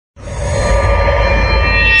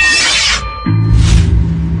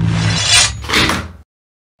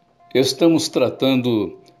Estamos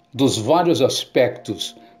tratando dos vários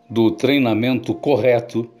aspectos do treinamento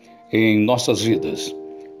correto em nossas vidas.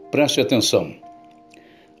 Preste atenção.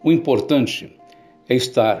 O importante é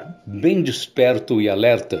estar bem desperto e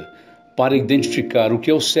alerta para identificar o que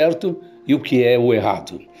é o certo e o que é o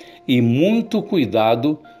errado. E muito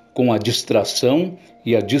cuidado com a distração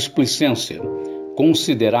e a displicência,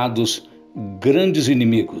 considerados grandes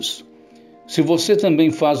inimigos. Se você também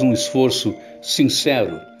faz um esforço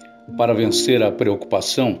sincero para vencer a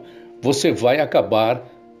preocupação, você vai acabar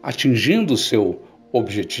atingindo o seu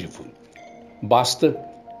objetivo. Basta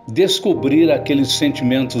descobrir aqueles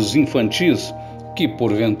sentimentos infantis que,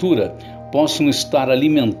 porventura, possam estar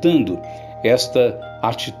alimentando esta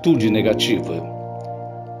atitude negativa.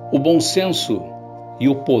 O bom senso e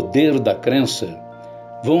o poder da crença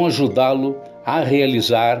vão ajudá-lo a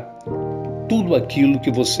realizar tudo aquilo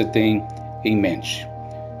que você tem em mente.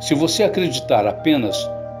 Se você acreditar apenas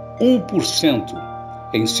 1%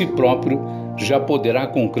 em si próprio, já poderá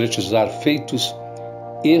concretizar feitos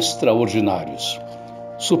extraordinários.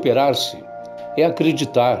 Superar-se é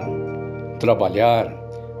acreditar, trabalhar,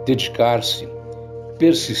 dedicar-se,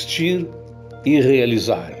 persistir e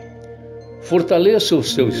realizar. Fortaleça o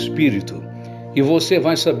seu espírito e você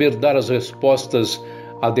vai saber dar as respostas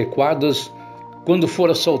adequadas quando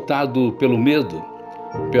for assaltado pelo medo,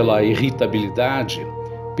 pela irritabilidade,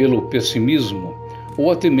 pelo pessimismo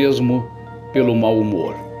ou até mesmo pelo mau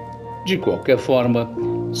humor. De qualquer forma,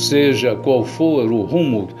 seja qual for o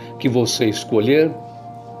rumo que você escolher,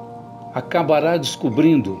 acabará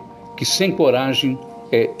descobrindo que sem coragem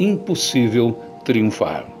é impossível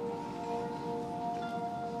triunfar.